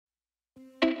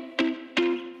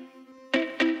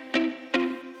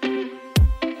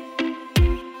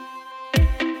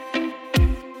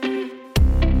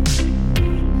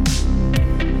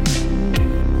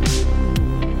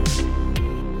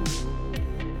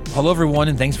Hello, everyone,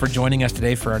 and thanks for joining us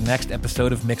today for our next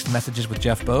episode of Mixed Messages with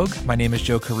Jeff Bogue. My name is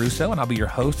Joe Caruso, and I'll be your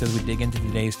host as we dig into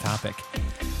today's topic.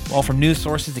 Well, from news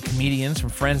sources to comedians, from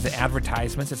friends to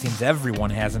advertisements, it seems everyone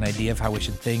has an idea of how we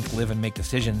should think, live, and make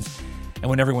decisions. And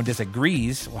when everyone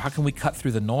disagrees, well, how can we cut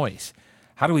through the noise?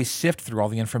 How do we sift through all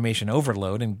the information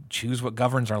overload and choose what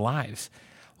governs our lives?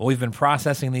 Well, we've been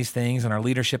processing these things, and our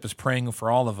leadership is praying for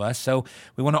all of us, so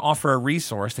we want to offer a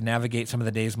resource to navigate some of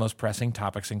the day's most pressing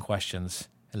topics and questions.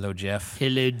 Hello, Jeff.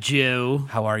 Hello, Joe.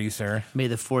 How are you, sir? May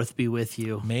the 4th be with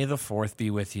you. May the 4th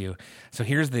be with you. So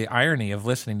here's the irony of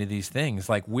listening to these things.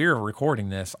 Like, we're recording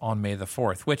this on May the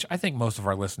 4th, which I think most of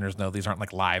our listeners know these aren't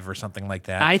like live or something like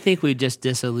that. I think we just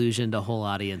disillusioned a whole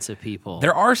audience of people.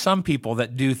 There are some people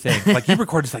that do think, like, you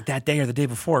record this like that day or the day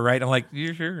before, right? I'm like,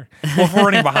 you sure? Well, if we're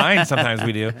running behind, sometimes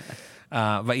we do.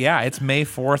 But yeah, it's May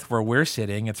 4th where we're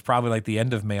sitting. It's probably like the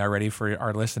end of May already for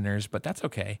our listeners, but that's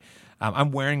okay.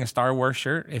 I'm wearing a Star Wars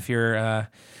shirt. If you're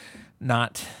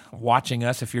not watching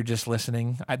us, if you're just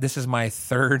listening, this is my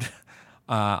third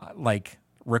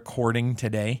recording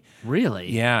today.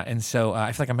 Really? Yeah, and so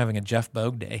I feel like I'm having a Jeff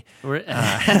Bogue day.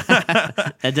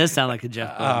 That does sound like a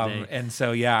Jeff Bogue day. And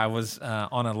so, yeah, I was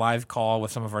on a live call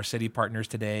with some of our city partners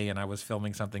today, and I was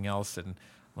filming something else, and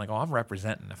I'm like, I'm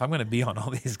representing. If I'm going to be on all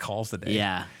these calls today.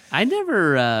 Yeah. I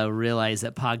never realized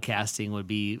that podcasting would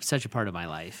be such a part of my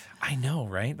life. I know,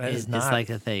 right? It's like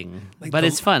a thing. But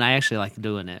it's fun. I actually like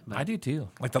doing it. But. I do too.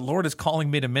 Like the Lord is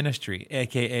calling me to ministry,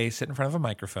 a.k.a. sit in front of a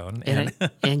microphone.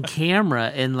 And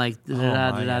camera and like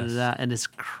yes. and it's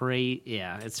great.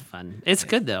 Yeah, it's fun. It's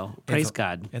good though. Praise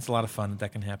God. It's a lot of fun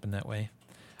that can happen that way.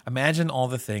 Imagine all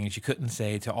the things you couldn't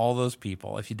say to all those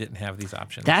people if you didn't have these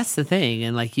options. That's the thing.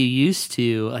 And like you used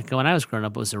to, like when I was growing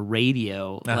up, it was a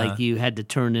radio. Like you had to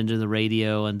turn into the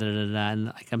radio and da-da-da-da. And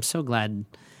like I'm so glad,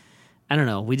 I don't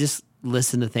know, we just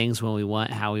listen to things when we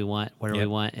want, how we want, where we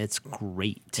want. It's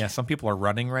great. Yeah, some people are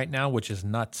running right now, which is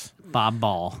nuts. Bob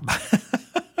Ball.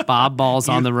 Bob Ball's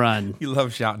on the run. You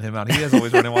love shouting him out. He is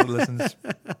always running while he listens.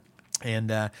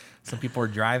 And some people are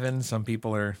driving. Some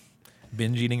people are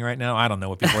binge eating right now. I don't know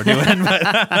what people are doing.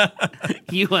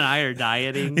 But you and I are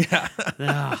dieting.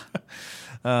 Yeah.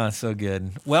 So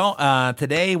good. Well,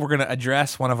 today we're going to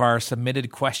address one of our submitted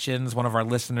questions. One of our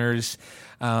listeners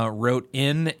wrote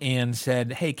in and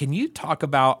said, hey, can you talk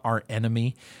about our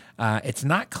enemy? It's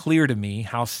not clear to me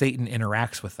how Satan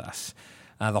interacts with us.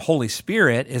 The Holy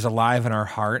Spirit is alive in our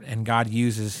heart, and God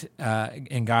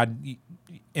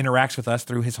interacts with us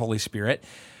through his Holy Spirit.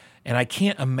 And I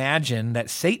can't imagine that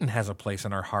Satan has a place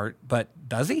in our heart, but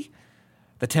does he?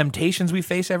 The temptations we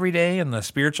face every day and the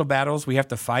spiritual battles we have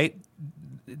to fight,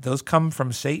 those come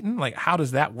from Satan? Like, how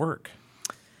does that work?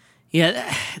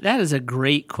 Yeah, that is a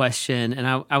great question.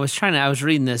 And I was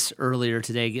reading this earlier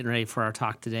today, getting ready for our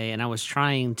talk today, and I was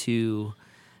trying to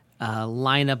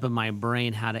line up in my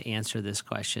brain how to answer this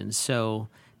question. So,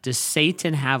 does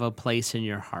Satan have a place in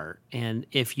your heart? And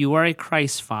if you are a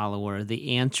Christ follower,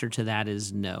 the answer to that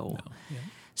is no. Yeah.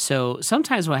 So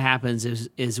sometimes what happens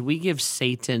is we give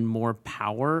Satan more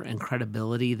power and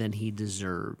credibility than he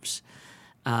deserves.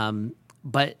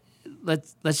 But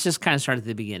let's just kind of start at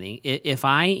the beginning. If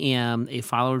I am a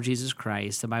follower of Jesus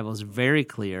Christ, the Bible is very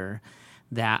clear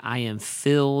that I am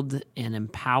filled and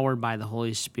empowered by the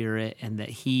Holy Spirit, and that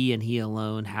he and he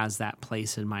alone has that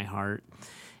place in my heart.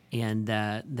 And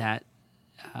that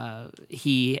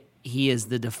he is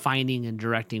the defining and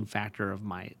directing factor of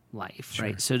my life, sure.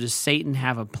 Right? So does Satan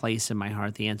have a place in my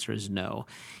heart? The answer is no.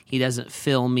 He doesn't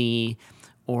fill me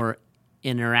or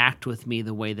interact with me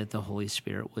the way that the Holy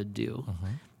Spirit would do. Mm-hmm.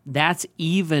 That's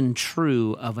even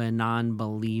true of a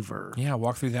non-believer. Yeah,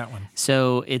 walk through that one.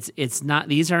 So it's not;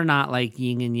 these are not like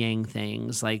yin and yang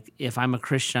things. Like if I'm a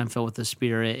Christian, I'm filled with the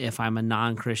Spirit. If I'm a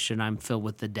non-Christian, I'm filled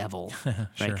with the devil, sure.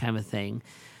 Right? Kind of thing.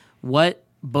 What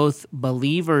both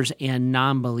believers and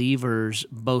non-believers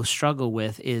both struggle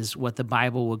with is what the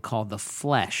Bible would call the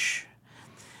flesh.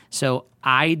 So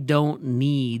I don't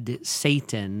need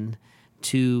Satan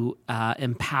to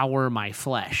empower my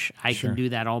flesh. I can do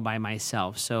that all by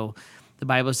myself. So the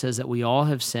Bible says that we all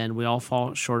have sinned. We all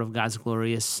fall short of God's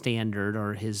glorious standard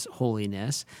or his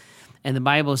holiness. And the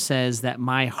Bible says that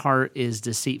my heart is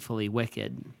deceitfully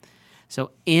wicked.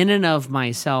 So in and of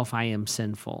myself, I am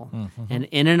sinful. Mm-hmm. And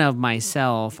in and of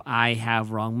myself, I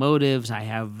have wrong motives. I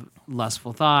have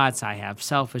lustful thoughts. I have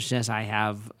selfishness. I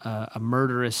have a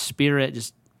murderous spirit.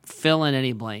 Just fill in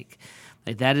any blank.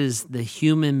 Like that is the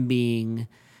human being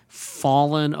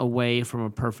fallen away from a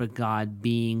perfect God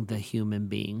being the human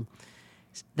being.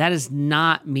 That is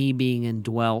not me being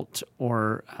indwelt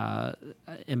or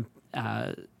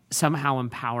somehow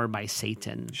empowered by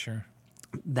Satan. Sure.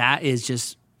 That is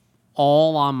just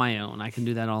all on my own. I can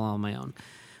do that all on my own.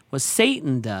 What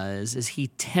Satan does is he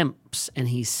tempts and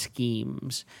he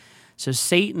schemes. So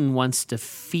Satan wants to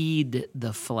feed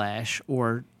the flesh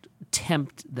or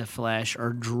tempt the flesh or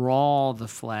draw the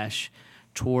flesh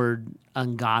toward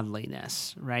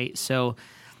ungodliness, right? So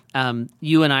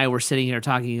you and I were sitting here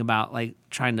talking about like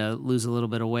trying to lose a little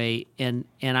bit of weight, and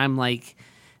I'm like,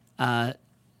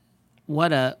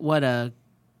 what a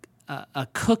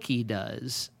cookie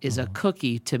does is a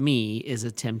cookie to me is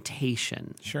a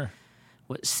temptation. Sure.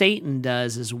 What Satan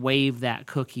does is wave that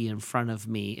cookie in front of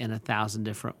me in 1,000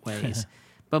 different ways.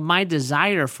 But my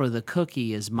desire for the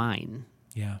cookie is mine.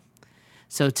 Yeah.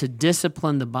 So to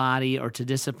discipline the body or to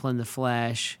discipline the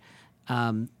flesh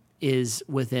is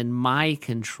within my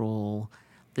control.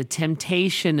 The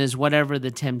temptation is whatever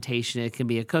the temptation. It can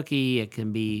be a cookie. It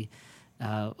can be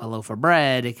a loaf of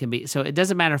bread. It can be. So it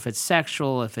doesn't matter if it's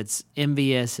sexual, if it's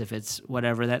envious, if it's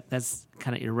whatever. That's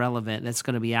kind of irrelevant. That's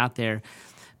going to be out there.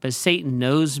 But Satan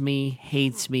knows me,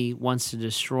 hates me, wants to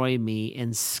destroy me,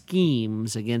 and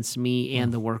schemes against me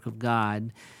and the work of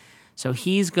God. So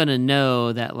he's going to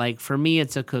know that, like, for me,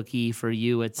 it's a cookie. For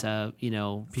you, it's a,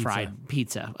 fried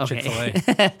pizza. Okay.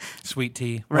 Chick-fil-A. Sweet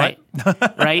tea. Right.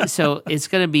 Right. So it's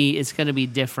going to be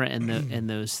different in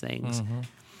those things. Mm-hmm.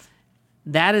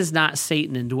 That is not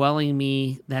Satan indwelling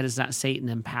me. That is not Satan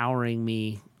empowering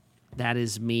me. That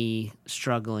is me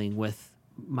struggling with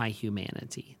my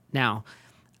humanity. Now,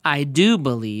 I do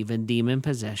believe in demon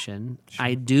possession. Sure.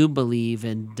 I do believe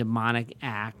in demonic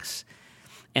acts.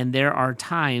 And there are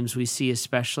times we see,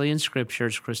 especially in Scripture,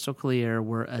 it's crystal clear,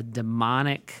 where a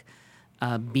demonic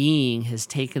being has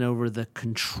taken over the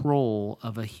control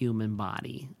of a human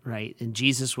body, right? And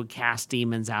Jesus would cast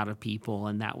demons out of people,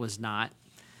 and that was not,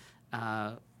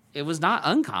 it was not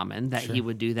uncommon that He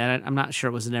would do that. I'm not sure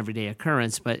it was an everyday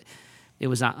occurrence, but it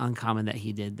was not uncommon that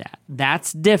He did that.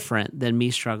 That's different than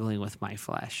me struggling with my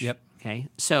flesh. Yep. Okay?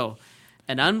 So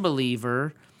an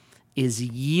unbeliever is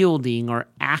yielding or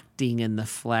acting in the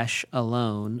flesh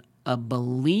alone. A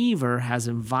believer has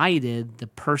invited the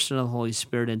person of the Holy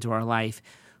Spirit into our life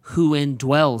who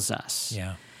indwells us.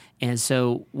 Yeah. And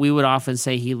so we would often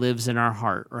say He lives in our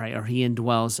heart, right? Or He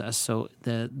indwells us. So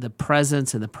the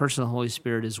presence and the person of the Holy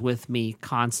Spirit is with me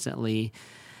constantly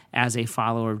as a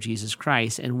follower of Jesus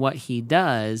Christ. And what He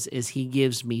does is He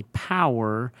gives me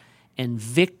power and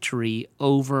victory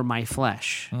over my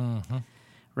flesh. Mm-hmm.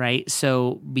 Right?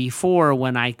 So before,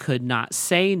 when I could not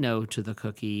say no to the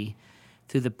cookie,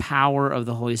 through the power of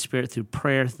the Holy Spirit, through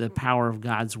prayer, through the power of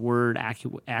God's word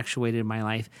actuated in my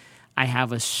life, I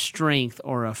have a strength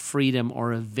or a freedom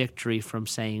or a victory from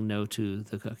saying no to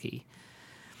the cookie.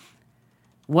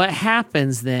 What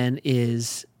happens then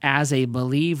is, as a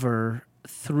believer,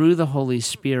 through the Holy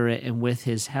Spirit and with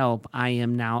His help, I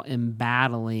am now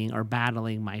battling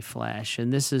my flesh.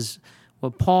 And this is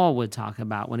what Paul would talk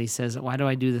about when he says, why do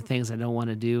I do the things I don't want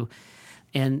to do?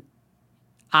 And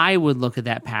I would look at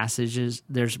that passage as,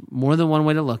 there's more than one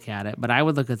way to look at it, but I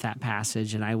would look at that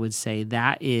passage and I would say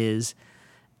that is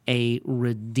a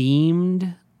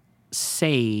redeemed,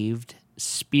 saved,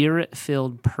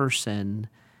 Spirit-filled person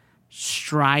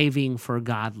striving for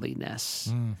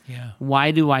godliness. Yeah. Why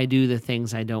do I do the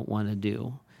things I don't want to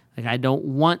do? Like, I don't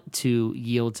want to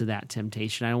yield to that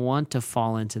temptation. I want to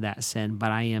fall into that sin, but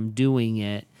I am doing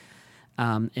it.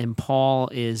 And Paul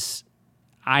is,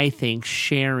 I think,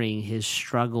 sharing his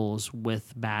struggles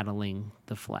with battling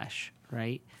the flesh,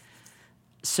 right?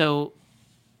 So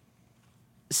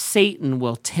Satan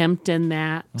will tempt in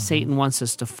that. Mm-hmm. Satan wants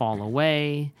us to fall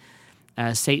away.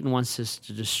 Satan wants us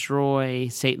to destroy.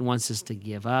 Satan wants us to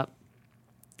give up.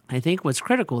 I think what's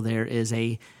critical there is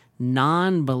a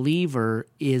non-believer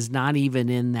is not even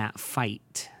in that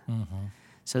fight. Mm-hmm.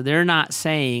 So they're not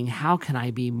saying, how can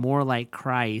I be more like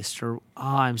Christ? Or,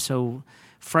 I'm so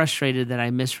frustrated that I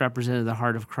misrepresented the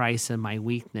heart of Christ in my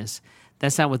weakness.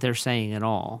 That's not what they're saying at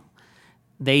all.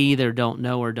 They either don't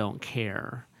know or don't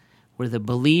care. Where the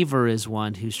believer is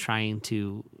one who's trying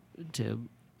to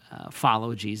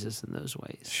follow Jesus in those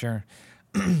ways. Sure.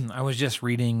 I was just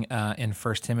reading in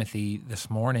 1 Timothy this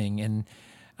morning, and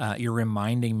you're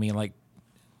reminding me, like,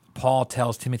 Paul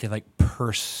tells Timothy, like,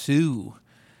 pursue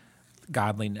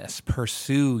godliness,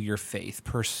 pursue your faith,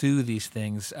 pursue these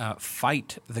things,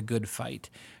 fight the good fight.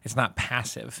 It's not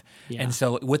passive. Yeah. And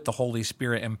so with the Holy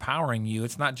Spirit empowering you,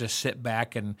 it's not just sit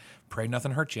back and pray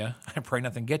nothing hurt you, pray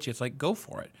nothing get you. It's like, go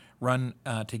for it. Run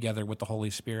together with the Holy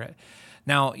Spirit.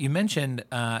 Now, you mentioned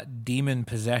demon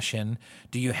possession.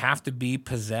 Do you have to be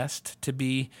possessed to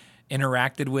be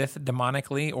interacted with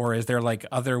demonically, or is there like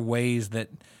other ways that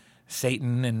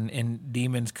Satan and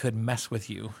demons could mess with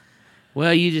you?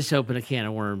 Well, you just opened a can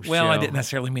of worms. Well, Joe. I didn't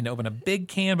necessarily mean to open a big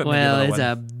can, but maybe Well, a it's little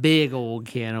a one. big old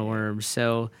can of worms.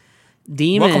 So,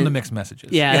 demons. Welcome to Mixed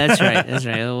Messages. Yeah, that's right. That's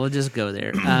right. We'll just go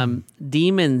there.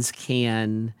 Demons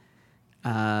can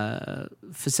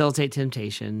facilitate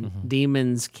temptation. Mm-hmm.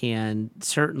 Demons can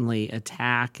certainly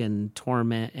attack and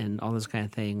torment and all those kind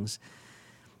of things.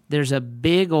 There's a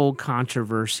big old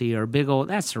controversy, or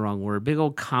that's the wrong word, big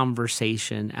old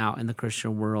conversation out in the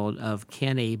Christian world of,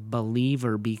 can a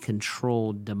believer be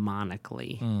controlled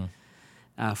demonically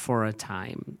for a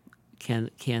time?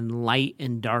 Can light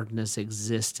and darkness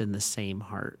exist in the same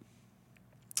heart?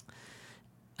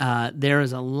 There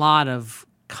is a lot of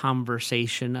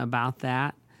conversation about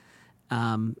that.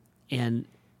 And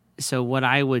so what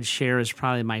I would share is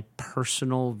probably my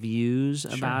personal views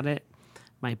about it.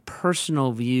 My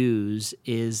personal views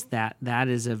is that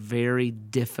is a very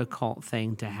difficult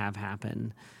thing to have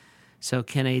happen. So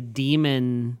can a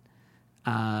demon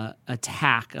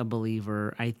attack a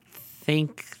believer? I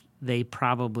think they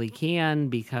probably can,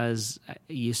 because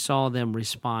you saw them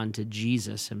respond to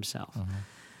Jesus himself.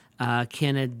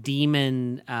 Can a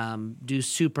demon do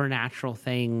supernatural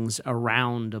things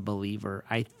around a believer?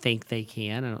 I think they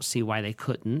can. I don't see why they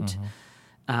couldn't.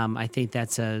 I think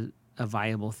that's a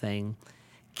viable thing.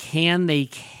 Can they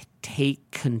take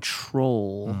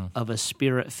control of a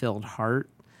spirit-filled heart?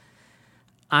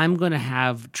 I'm going to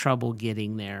have trouble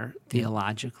getting there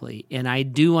theologically, and I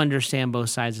do understand both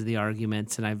sides of the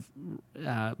arguments, and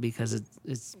I've because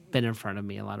it's been in front of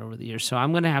me a lot over the years. So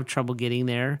I'm going to have trouble getting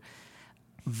there.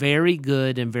 Very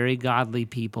good and very godly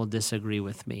people disagree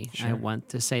with me. Sure. I want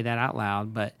to say that out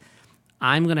loud, but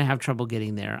I'm going to have trouble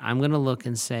getting there. I'm going to look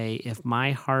and say, if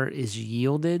my heart is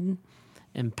yielded,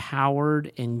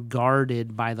 empowered, and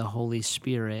guarded by the Holy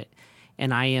Spirit,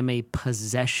 and I am a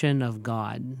possession of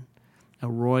God, a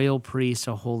royal priest,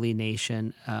 a holy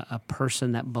nation, a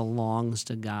person that belongs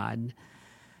to God,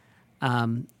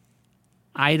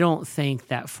 I don't think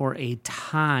that for a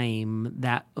time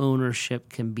that ownership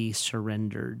can be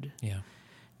surrendered. Yeah.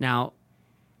 Now,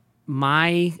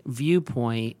 my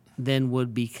viewpoint then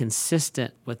would be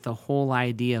consistent with the whole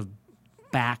idea of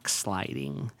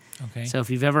backsliding. Okay. So if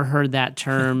you've ever heard that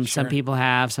term, Sure. some people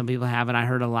have, some people haven't. I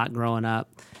heard a lot growing up.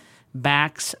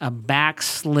 A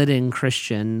backslidden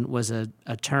Christian was a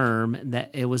term that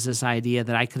it was this idea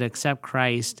that I could accept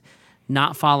Christ,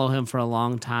 not follow him for a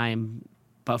long time,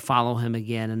 but follow him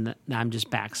again, and I'm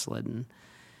just backslidden.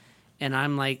 And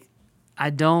I'm like, I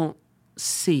don't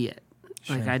see it.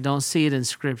 Sure. Like, I don't see it in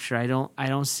Scripture. I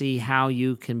don't see how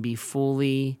you can be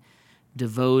fully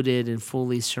devoted and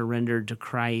fully surrendered to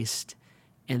Christ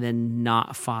and then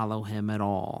not follow him at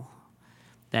all.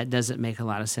 That doesn't make a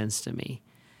lot of sense to me.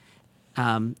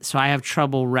 So I have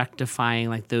trouble rectifying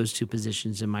like those two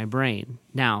positions in my brain.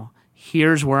 Now,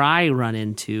 here's where I run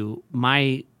into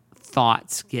my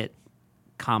thoughts get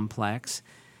complex,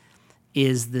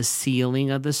 is the sealing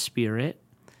of the Spirit,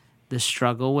 the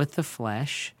struggle with the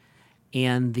flesh,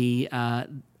 and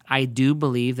I do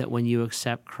believe that when you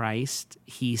accept Christ,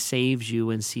 he saves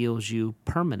you and seals you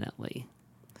permanently.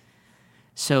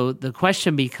 So the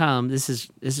question becomes, this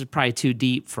is probably too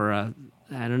deep for I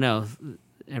don't know,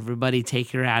 everybody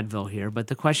take your Advil here, but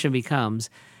the question becomes,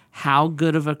 how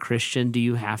good of a Christian do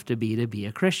you have to be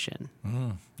a Christian?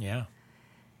 Yeah.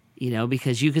 You know,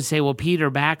 because you could say, well,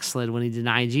 Peter backslid when he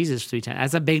denied Jesus 3 times.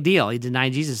 That's a big deal. He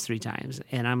denied Jesus 3 times.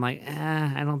 And I'm like,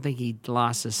 I don't think he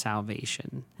lost his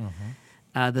salvation.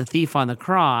 The thief on the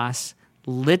cross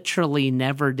literally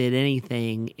never did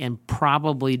anything and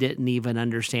probably didn't even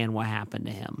understand what happened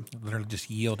to him. Literally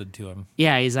just yielded to him.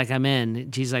 Yeah, he's like, I'm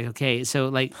in. Jesus like, okay. So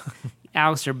like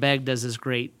Alistair Begg does this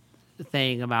great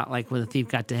thing about like when the thief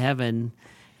got to heaven,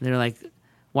 they're like,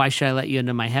 why should I let you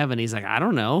into my heaven? He's like, I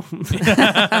don't know.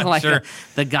 Like Sure.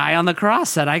 the guy on the cross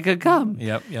said I could come.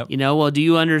 Yep. You know, well, do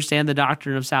you understand the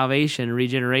doctrine of salvation and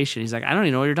regeneration? He's like, I don't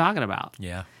even know what you're talking about.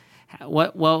 Yeah.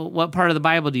 What part of the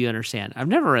Bible do you understand? I've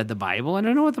never read the Bible. I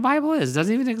don't know what the Bible is. It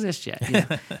doesn't even exist yet. You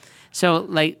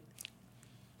know?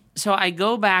 So I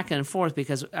go back and forth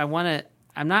because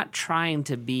I'm not trying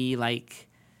to be like,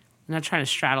 I'm not trying to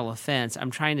straddle a fence.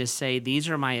 I'm trying to say these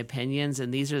are my opinions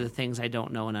and these are the things I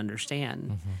don't know and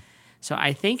understand. So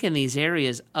I think in these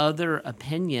areas, other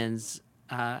opinions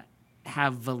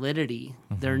have validity.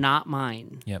 They're not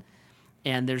mine. Yep.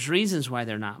 And there's reasons why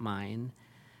they're not mine.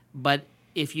 But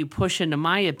if you push into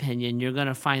my opinion, you're going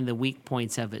to find the weak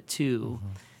points of it too.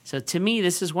 So to me,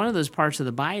 this is one of those parts of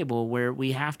the Bible where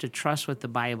we have to trust what the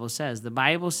Bible says. The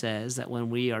Bible says that when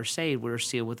we are saved, we're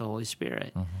sealed with the Holy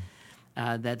Spirit.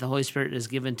 That the Holy Spirit is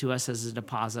given to us as a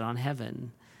deposit on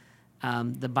heaven.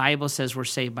 The Bible says we're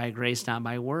saved by grace, not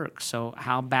by works. So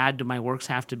how bad do my works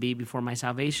have to be before my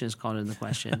salvation is called into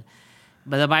question?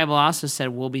 But the Bible also said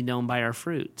we'll be known by our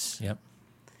fruits. Yep.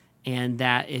 And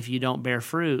that if you don't bear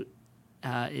fruit,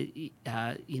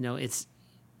 it's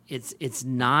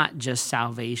not just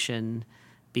salvation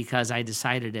because I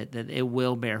decided it, that it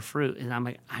will bear fruit. And I'm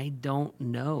like, I don't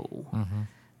know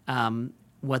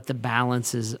what the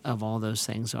balances of all those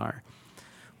things are.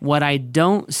 What I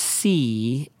don't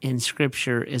see in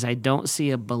Scripture is I don't see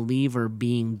a believer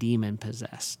being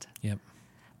demon-possessed. Yep.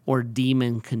 Or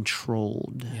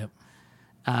demon-controlled. Yep.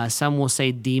 Some will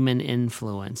say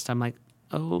demon-influenced. I'm like,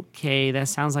 okay, that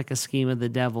sounds like a scheme of the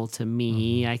devil to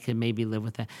me. I could maybe live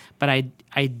with that. But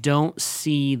I don't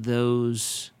see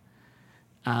those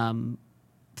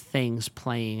things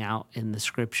playing out in the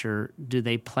Scripture. Do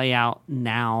they play out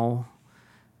now?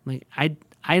 Like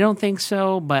I don't think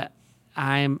so, but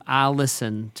I'll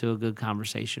listen to a good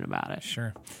conversation about it.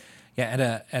 Sure.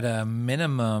 Yeah, at a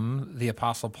minimum, the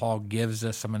Apostle Paul gives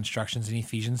us some instructions in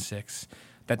Ephesians 6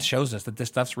 that shows us that this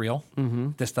stuff's real.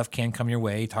 This stuff can come your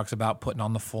way. He talks about putting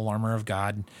on the full armor of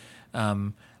God.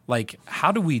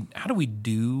 How do we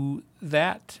do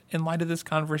that in light of this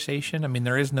conversation? I mean,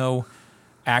 there is no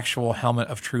actual helmet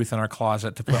of truth in our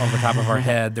closet to put over top of our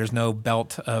head. There's no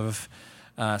belt of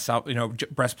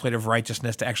breastplate of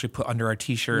righteousness to actually put under our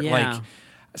t-shirt. Yeah.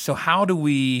 So how do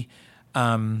we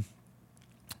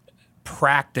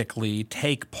practically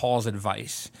take Paul's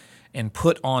advice and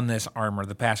put on this armor?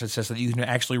 The passage says that you can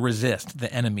actually resist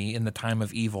the enemy in the time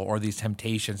of evil or these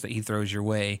temptations that he throws your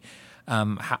way.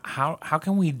 How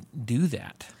can we do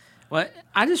that? Well,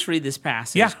 I just read this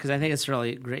passage Yeah. because I think it's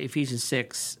really great. Ephesians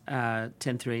 6,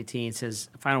 10 through 18 says,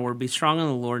 final word, be strong in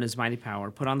the Lord and his mighty power.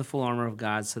 Put on the full armor of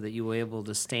God so that you will be able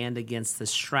to stand against the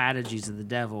strategies of the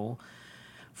devil.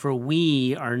 For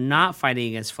we are not fighting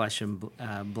against flesh and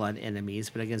blood enemies,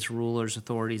 but against rulers,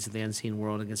 authorities of the unseen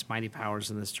world, against mighty powers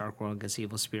in this dark world, against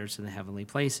evil spirits in the heavenly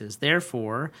places.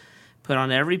 Therefore, put on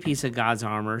every piece of God's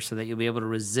armor so that you'll be able to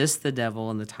resist the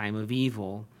devil in the time of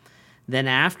evil. Then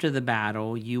after the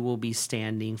battle, you will be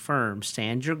standing firm.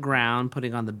 Stand your ground,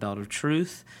 putting on the belt of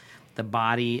truth, the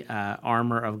body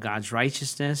armor of God's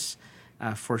righteousness.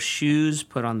 For shoes,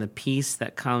 put on the peace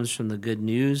that comes from the good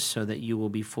news so that you will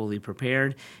be fully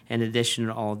prepared. In addition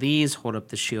to all these, hold up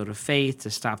the shield of faith to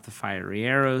stop the fiery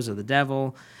arrows of the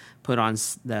devil. Put on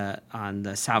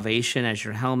the salvation as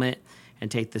your helmet and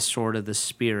take the sword of the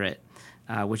Spirit,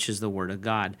 which is the word of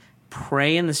God.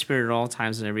 Pray in the Spirit at all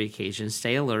times and every occasion.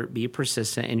 Stay alert. Be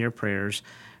persistent in your prayers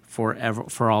for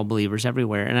all believers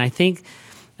everywhere. And I think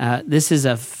this is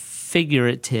a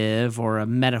figurative or a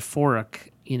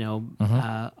metaphoric,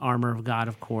 armor of God,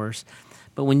 of course.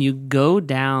 But when you go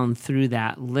down through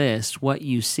that list, what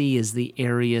you see is the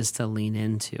areas to lean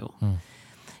into.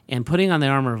 And putting on the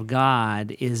armor of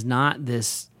God is not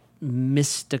this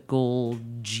mystical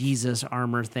Jesus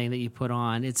armor thing that you put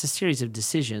on. It's a series of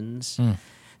decisions.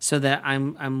 So that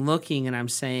I'm looking and I'm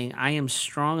saying, I am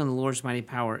strong in the Lord's mighty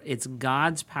power. It's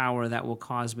God's power that will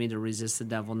cause me to resist the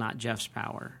devil, not Jeff's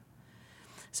power.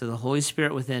 So the Holy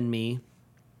Spirit within me,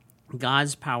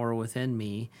 God's power within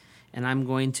me, and I'm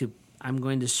going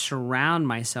to surround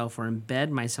myself or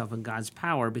embed myself in God's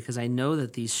power because I know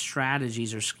that these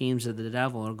strategies or schemes of the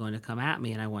devil are going to come at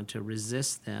me and I want to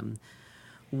resist them.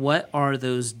 What are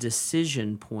those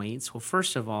decision points? Well,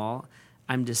 first of all,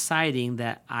 I'm deciding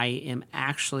that I am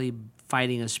actually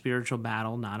fighting a spiritual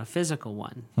battle, not a physical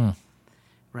one,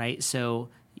 right? So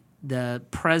the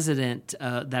president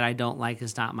that I don't like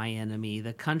is not my enemy.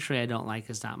 The country I don't like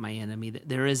is not my enemy.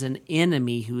 There is an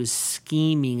enemy who is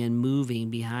scheming and moving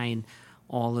behind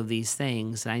all of these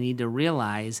things. And I need to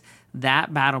realize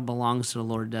that battle belongs to the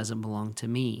Lord, doesn't belong to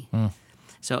me.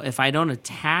 So if I don't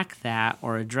attack that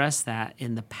or address that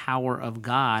in the power of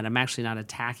God, I'm actually not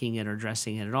attacking it or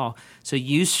addressing it at all. So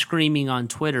you screaming on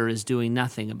Twitter is doing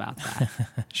nothing about that.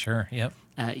 Sure, yep.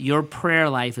 Your prayer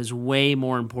life is way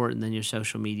more important than your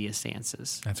social media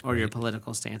stances or your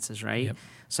political stances, right? Yep.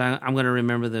 So I'm going to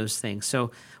remember those things. So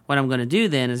what I'm going to do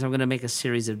then is I'm going to make a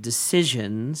series of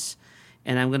decisions,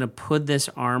 and I'm going to put this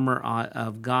armor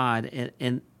of God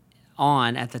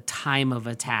on at the time of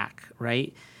attack,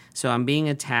 right? So I'm being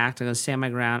attacked. I'm going to stand my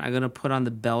ground. I'm going to put on the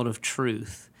belt of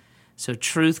truth. So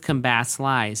truth combats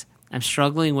lies. I'm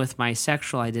struggling with my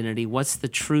sexual identity. What's the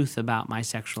truth about my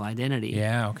sexual identity?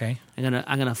 Yeah, okay. I'm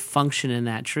gonna function in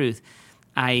that truth.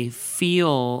 I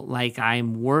feel like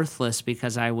I'm worthless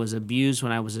because I was abused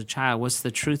when I was a child. What's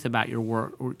the truth about your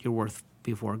worth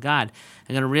before God?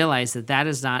 I'm going to realize that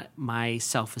is not my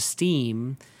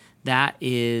self-esteem. That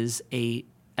is a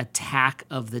attack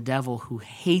of the devil who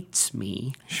hates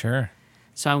me. Sure.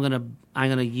 So I'm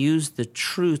gonna use the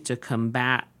truth to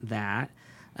combat that.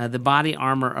 The body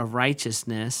armor of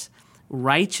righteousness.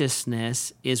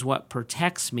 Righteousness is what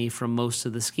protects me from most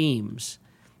of the schemes.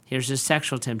 Here's this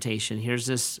sexual temptation. Here's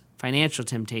this financial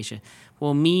temptation.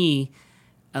 Well, me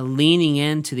leaning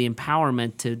into the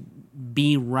empowerment to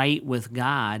be right with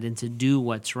God and to do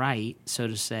what's right, so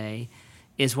to say,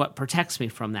 is what protects me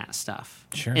from that stuff.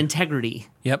 Sure. Integrity.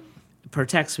 Yep.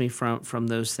 Protects me from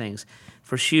those things.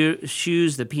 For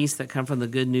shoes, the peace that come from the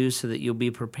good news so that you'll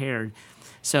be prepared.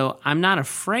 So I'm not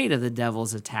afraid of the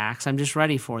devil's attacks. I'm just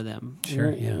ready for them.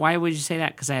 Sure, yeah. Why would you say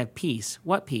that? Because I have peace.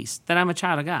 What peace? That I'm a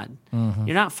child of God. Mm-hmm.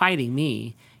 You're not fighting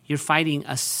me. You're fighting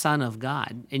a son of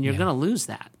God, and you're going to lose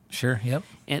that. Sure, yep.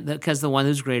 And because the one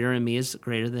who's greater in me is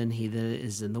greater than he that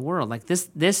is in the world. Like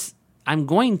this, I'm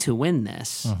going to win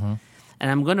this,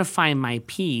 and I'm going to find my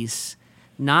peace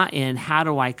not in how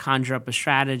do I conjure up a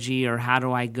strategy or how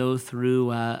do I go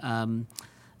through a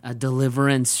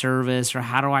deliverance service or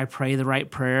how do I pray the right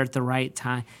prayer at the right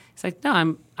time. It's like,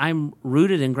 no, I'm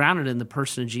rooted and grounded in the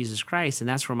person of Jesus Christ, and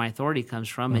that's where my authority comes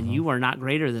from, and you are not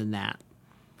greater than that.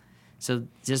 So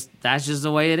that's just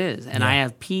the way it is. And I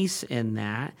have peace in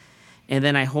that. And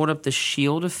then I hold up the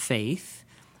shield of faith,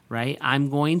 right? I'm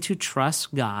going to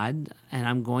trust God, and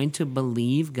I'm going to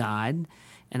believe God,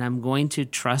 and I'm going to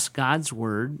trust God's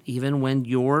word, even when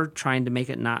you're trying to make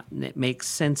it not make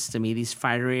sense to me. These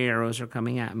fiery arrows are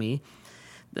coming at me.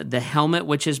 The helmet,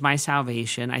 which is my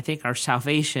salvation, I think our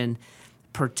salvation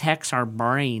protects our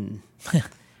brain.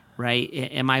 Right?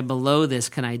 Am I below this?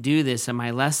 Can I do this? Am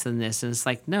I less than this? And it's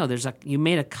like, no, you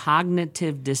made a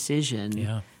cognitive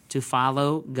decision to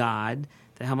follow God,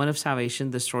 the helmet of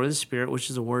salvation, the sword of the Spirit, which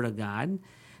is the word of God.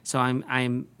 So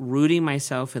I'm rooting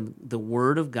myself in the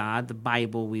word of God, the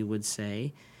Bible, we would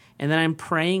say. And then I'm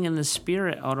praying in the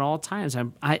Spirit at all times.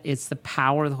 It's the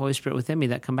power of the Holy Spirit within me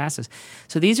that combats this.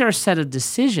 So these are a set of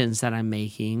decisions that I'm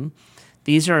making.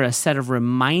 These are a set of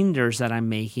reminders that I'm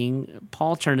making.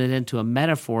 Paul turned it into a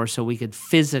metaphor so we could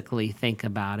physically think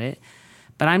about it.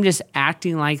 But I'm just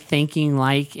acting like, thinking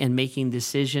like, and making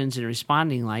decisions and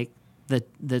responding like the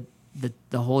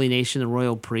holy nation, the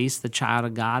royal priest, the child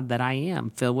of God that I am,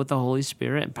 filled with the Holy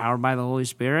Spirit, empowered by the Holy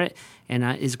Spirit, and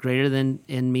is greater than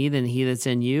in me than he that's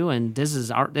in you. And this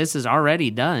is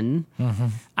already done. Mm-hmm.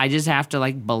 I just have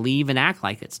to believe and act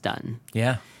like it's done.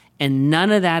 Yeah. And none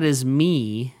of that is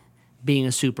me being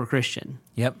a super Christian.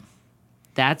 Yep.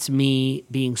 That's me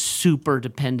being super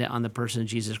dependent on the person of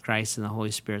Jesus Christ and the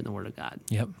Holy Spirit and the Word of God.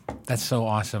 Yep. That's so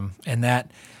awesome. And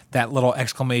that little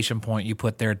exclamation point you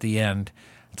put there at the end,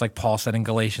 it's like Paul said in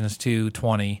Galatians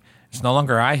 2:20, it's no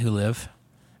longer I who live,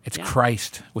 it's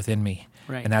Christ within me.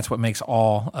 Right. And that's what makes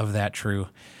all of that true.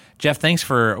 Jeff, thanks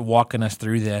for walking us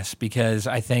through this, because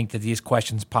I think that these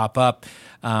questions pop up,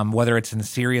 whether it's in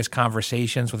serious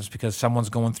conversations, whether it's because someone's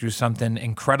going through something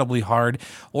incredibly hard,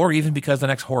 or even because the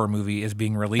next horror movie is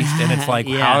being released, and it's like,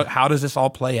 how does this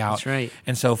all play out? That's right.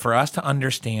 And so for us to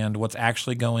understand what's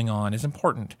actually going on is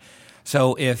important.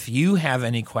 So if you have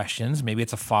any questions, maybe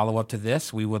it's a follow-up to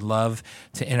this, we would love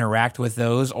to interact with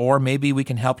those, or maybe we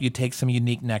can help you take some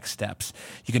unique next steps.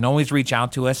 You can always reach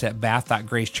out to us at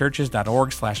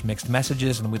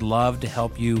bath.gracechurches.org/mixedmessages, and we'd love to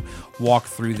help you walk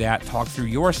through that, talk through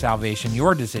your salvation,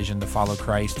 your decision to follow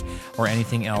Christ, or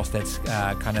anything else that's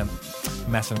kind of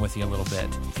messing with you a little bit.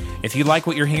 If you like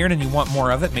what you're hearing and you want more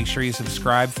of it, make sure you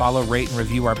subscribe, follow, rate, and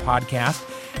review our podcast.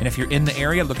 And if you're in the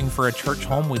area looking for a church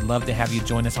home, we'd love to have you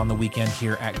join us on the weekend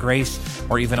here at Grace,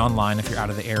 or even online if you're out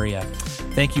of the area.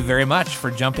 Thank you very much for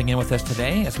jumping in with us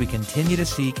today as we continue to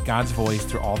seek God's voice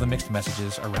through all the mixed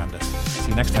messages around us. See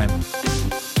you next time.